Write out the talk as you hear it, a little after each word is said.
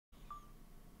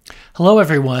Hello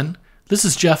everyone, this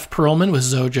is Jeff Perlman with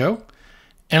Xojo,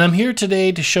 and I'm here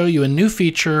today to show you a new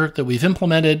feature that we've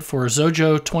implemented for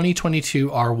Xojo 2022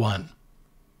 R1.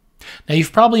 Now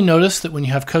you've probably noticed that when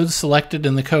you have code selected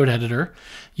in the code editor,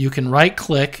 you can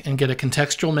right-click and get a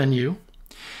contextual menu.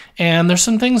 And there's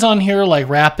some things on here like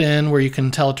wrap in, where you can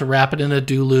tell it to wrap it in a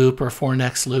do loop or for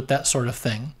next loop, that sort of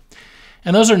thing.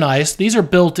 And those are nice. These are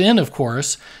built in, of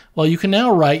course. Well, you can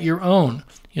now write your own.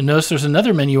 You'll notice there's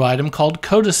another menu item called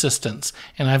Code Assistance,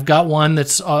 and I've got one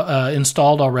that's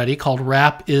installed already called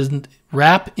Wrap in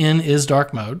is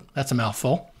Dark Mode. That's a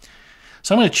mouthful.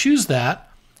 So I'm going to choose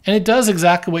that, and it does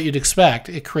exactly what you'd expect.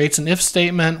 It creates an if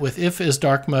statement with if is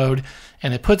dark mode,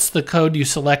 and it puts the code you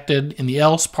selected in the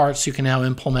else part so you can now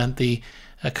implement the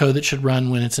code that should run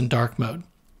when it's in dark mode.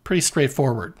 Pretty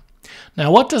straightforward.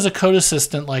 Now, what does a code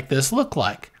assistant like this look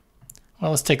like?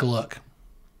 Well, let's take a look.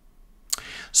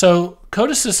 So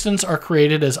code assistants are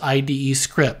created as IDE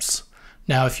scripts.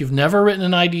 Now, if you've never written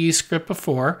an IDE script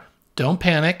before, don't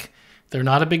panic. They're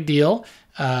not a big deal.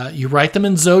 You write them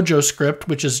in XojoScript,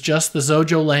 which is just the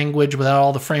Xojo language without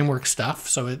all the framework stuff,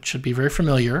 so it should be very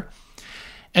familiar.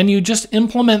 And you just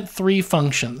implement three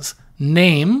functions.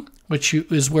 Name, which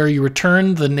is where you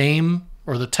return the name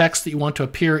or the text that you want to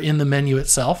appear in the menu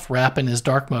itself. Wrap in is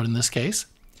dark mode in this case.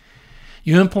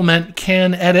 You implement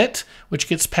canEdit, which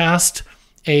gets past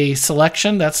a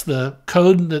selection. That's the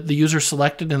code that the user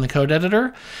selected in the code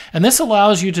editor. And this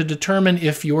allows you to determine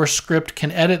if your script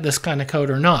can edit this kind of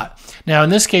code or not. Now, in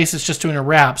this case, it's just doing a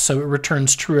wrap, so it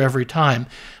returns true every time.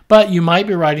 But you might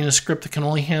be writing a script that can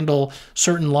only handle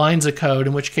certain lines of code,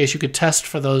 in which case you could test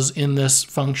for those in this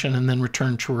function and then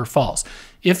return true or false.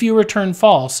 If you return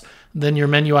false, then your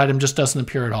menu item just doesn't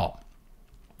appear at all.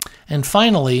 And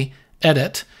finally,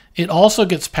 edit. It also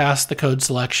gets past the code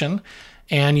selection,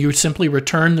 and you simply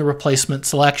return the replacement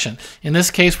selection. In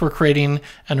this case, we're creating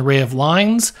an array of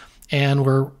lines, and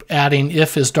we're adding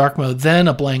if is dark mode, then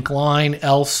a blank line,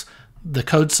 else the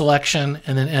code selection,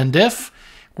 and then end if.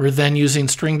 We're then using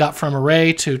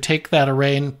string.fromArray to take that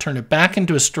array and turn it back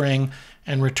into a string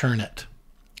and return it.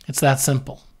 It's that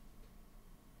simple.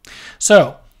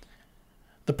 So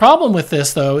the problem with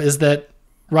this, though, is that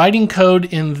writing code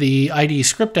in the IDE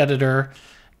script editor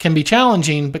can be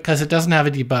challenging because it doesn't have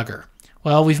a debugger.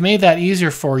 Well, we've made that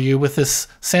easier for you with this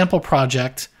sample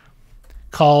project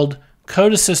called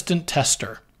Code Assistant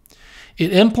Tester.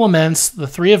 It implements the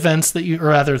three events that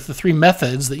the three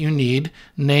methods that you need: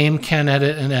 name,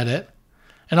 canEdit, and edit.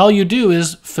 And all you do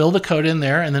is fill the code in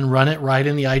there and then run it right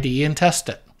in the IDE and test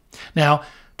it. Now,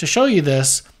 to show you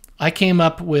this, I came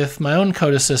up with my own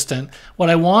code assistant. What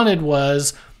I wanted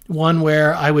was one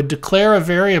where I would declare a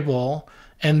variable,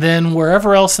 and then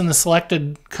wherever else in the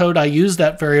selected code I use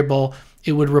that variable,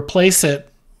 it would replace it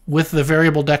with the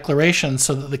variable declaration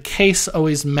so that the case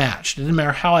always matched. It didn't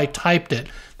matter how I typed it,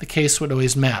 the case would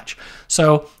always match.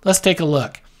 So let's take a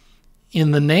look. In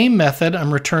the name method,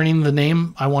 I'm returning the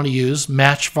name I want to use,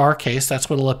 match var case. That's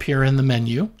what will appear in the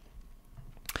menu.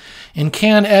 In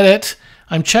canEdit,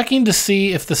 I'm checking to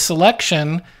see if the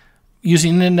selection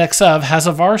using an index of has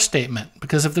a var statement,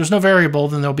 because if there's no variable,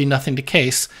 then there'll be nothing to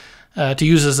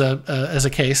use as a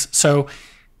case. So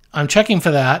I'm checking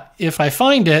for that. If I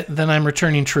find it, then I'm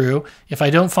returning true. If I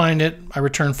don't find it, I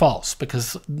return false,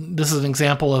 because this is an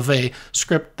example of a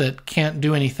script that can't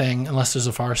do anything unless there's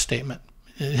a var statement.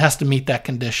 It has to meet that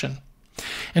condition.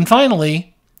 And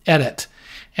finally, edit.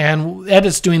 And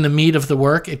edit's doing the meat of the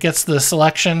work. It gets the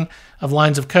selection of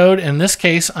lines of code. In this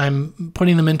case, I'm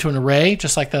putting them into an array,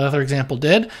 just like that other example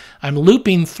did. I'm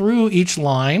looping through each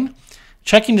line,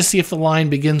 checking to see if the line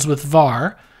begins with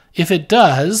var. If it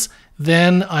does,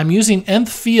 then I'm using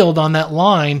nth field on that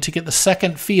line to get the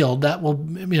second field. That will,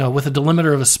 with a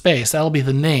delimiter of a space, that'll be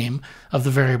the name of the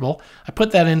variable. I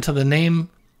put that into the name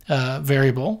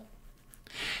variable.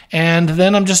 And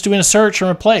then I'm just doing a search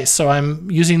and replace. So I'm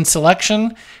using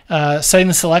selection, setting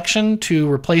the selection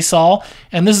to replace all.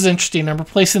 And this is interesting. I'm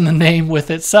replacing the name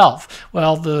with itself.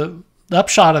 Well, the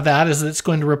upshot of that is that it's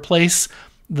going to replace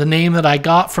the name that I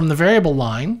got from the variable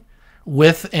line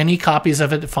with any copies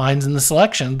of it finds in the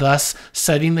selection, thus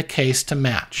setting the case to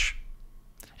match.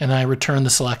 And I return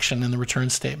the selection in the return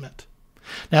statement.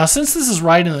 Now, since this is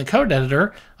right in the code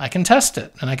editor, I can test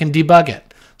it and I can debug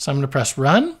it. So I'm going to press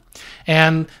run.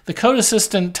 And the Code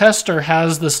Assistant Tester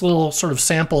has this little sort of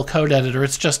sample code editor.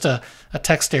 It's just a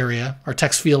text area, or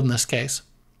text field in this case.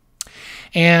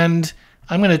 And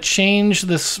I'm going to change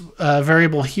this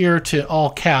variable here to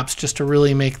all caps just to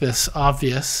really make this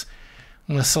obvious.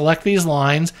 I'm going to select these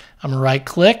lines. I'm going to right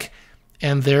click,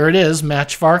 and there it is,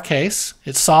 match var case.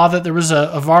 It saw that there was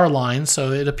a var line,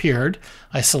 so it appeared.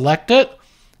 I select it,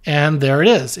 And there it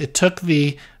is. It took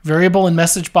the variable in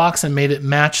message box and made it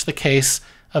match the case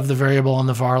of the variable on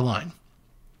the var line.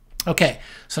 Okay,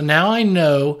 so now I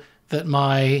know that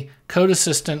my code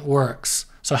assistant works.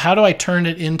 So how do I turn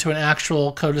it into an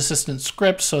actual code assistant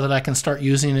script so that I can start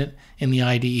using it in the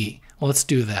IDE? Well, let's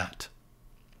do that.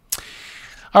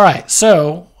 All right,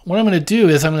 so what I'm going to do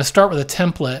is I'm going to start with a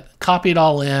template, copy it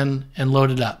all in, and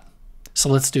load it up. So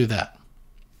let's do that.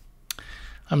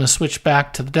 I'm going to switch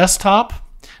back to the desktop.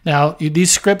 Now,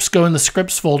 these scripts go in the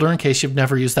scripts folder in case you've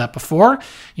never used that before.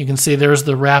 You can see there's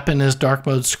the wrap in as dark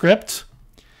mode script.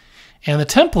 And the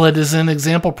template is in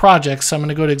example projects. So I'm going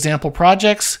to go to example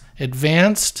projects,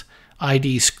 advanced,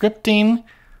 IDE scripting,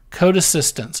 code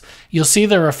assistants. You'll see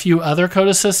there are a few other code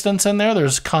assistants in there.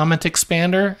 There's comment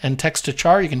expander and text to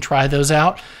chart. You can try those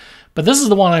out. But this is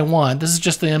the one I want. This is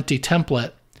just the empty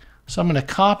template. So I'm going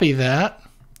to copy that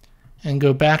and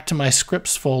go back to my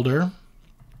scripts folder.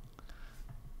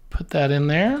 Put that in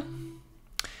there.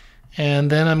 And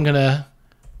then I'm going to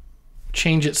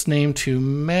change its name to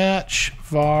match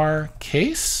var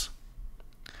case.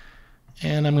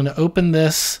 And I'm going to open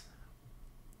this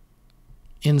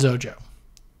in Xojo.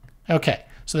 Okay,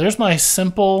 so there's my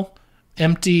simple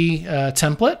empty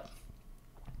template.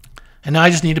 And now I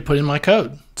just need to put in my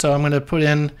code. So I'm going to put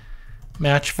in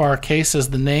match var case as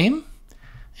the name.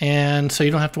 And so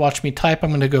you don't have to watch me type. I'm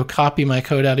going to go copy my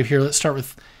code out of here. Let's start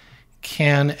with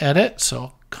can edit. So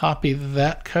I'll copy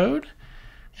that code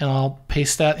and I'll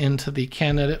paste that into the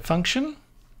can edit function.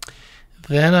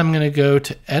 Then I'm going to go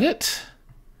to edit,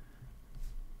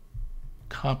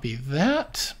 copy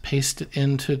that, paste it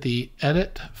into the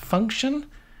edit function.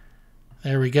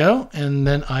 There we go. And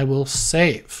then I will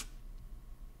save.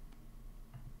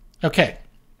 Okay.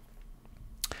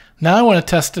 Now I want to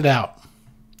test it out.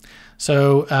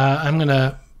 So I'm going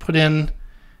to put in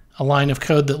a line of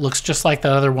code that looks just like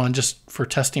that other one, just for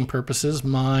testing purposes.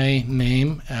 My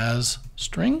name as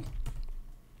string.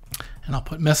 And I'll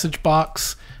put message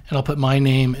box, and I'll put my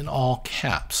name in all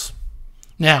caps.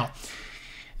 Now,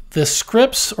 the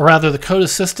scripts, or rather the code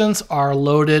assistants, are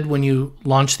loaded when you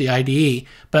launch the IDE.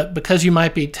 But because you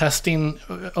might be testing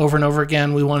over and over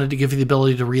again, we wanted to give you the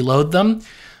ability to reload them.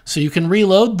 So you can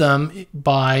reload them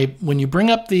by, when you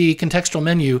bring up the contextual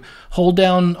menu, hold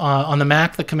down on the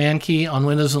Mac the command key, on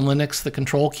Windows and Linux the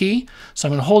control key. So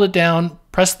I'm going to hold it down,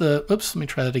 press the, oops, let me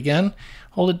try that again.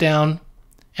 Hold it down,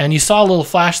 and you saw a little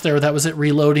flash there. That was it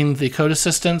reloading the code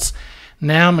assistants.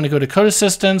 Now I'm going to go to code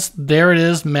assistants. There it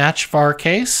is, match var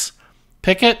case.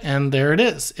 Pick it, and there it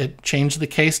is. It changed the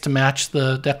case to match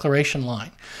the declaration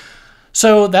line.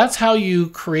 So that's how you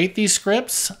create these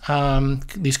scripts,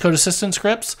 these code assistant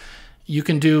scripts. You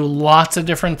can do lots of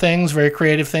different things, very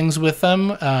creative things with them.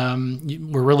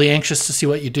 We're really anxious to see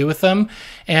what you do with them.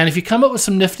 And if you come up with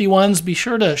some nifty ones, be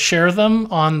sure to share them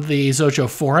on the Xojo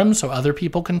forum so other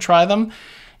people can try them.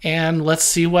 And let's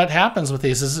see what happens with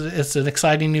these. It's an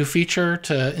exciting new feature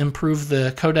to improve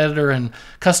the code editor and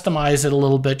customize it a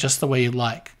little bit just the way you'd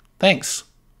like. Thanks.